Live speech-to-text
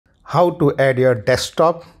how to add your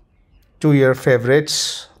desktop to your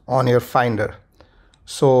favorites on your Finder.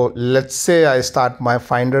 So let's say I start my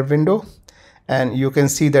Finder window and you can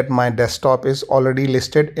see that my desktop is already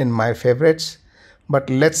listed in my favorites. But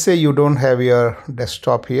let's say you don't have your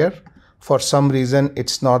desktop here. For some reason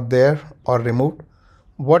it's not there or removed.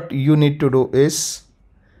 What you need to do is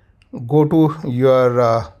go to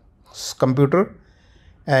your computer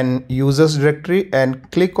and users directory and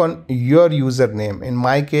click on your username. In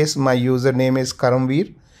my case, my username is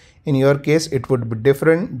Karamveer. In your case, it would be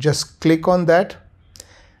different. Just click on that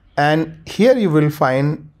and here you will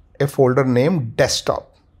find a folder named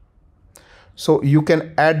desktop. So you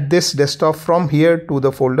can add this desktop from here to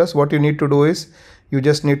the folders. What you need to do is you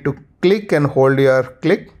just need to click and hold your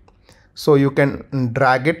click. So you can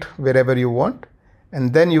drag it wherever you want.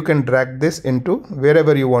 And then you can drag this into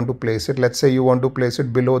wherever you want to place it. Let's say you want to place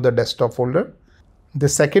it below the desktop folder. The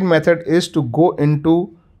second method is to go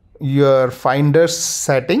into your Finder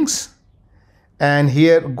settings and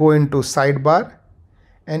here go into sidebar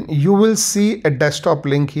and you will see a desktop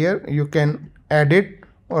link here. You can add it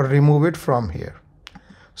or remove it from here.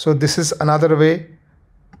 So this is another way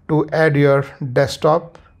to add your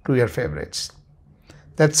desktop to your favorites.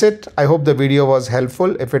 That's it. I hope the video was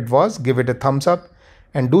helpful. If it was, give it a thumbs up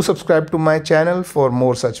and do subscribe to my channel for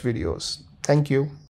more such videos. Thank you.